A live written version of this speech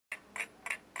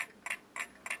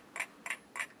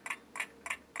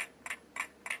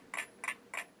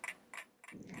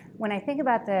When I think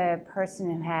about the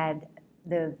person who had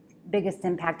the biggest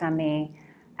impact on me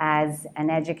as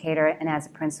an educator and as a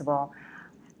principal,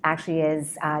 actually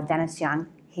is Dennis Young.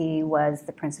 He was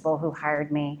the principal who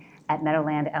hired me at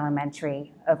Meadowland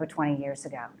Elementary over 20 years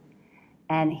ago.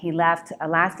 And he left a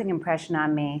lasting impression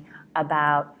on me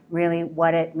about really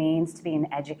what it means to be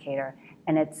an educator.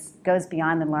 And it goes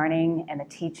beyond the learning and the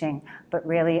teaching, but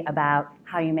really about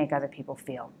how you make other people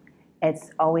feel. It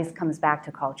always comes back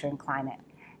to culture and climate.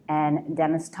 And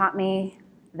Dennis taught me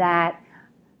that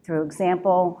through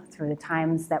example, through the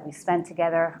times that we spent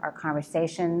together, our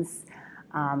conversations,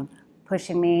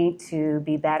 pushing me to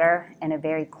be better in a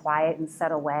very quiet and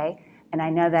subtle way. And I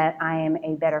know that I am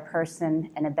a better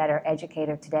person and a better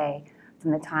educator today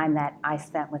from the time that I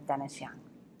spent with Dennis Young.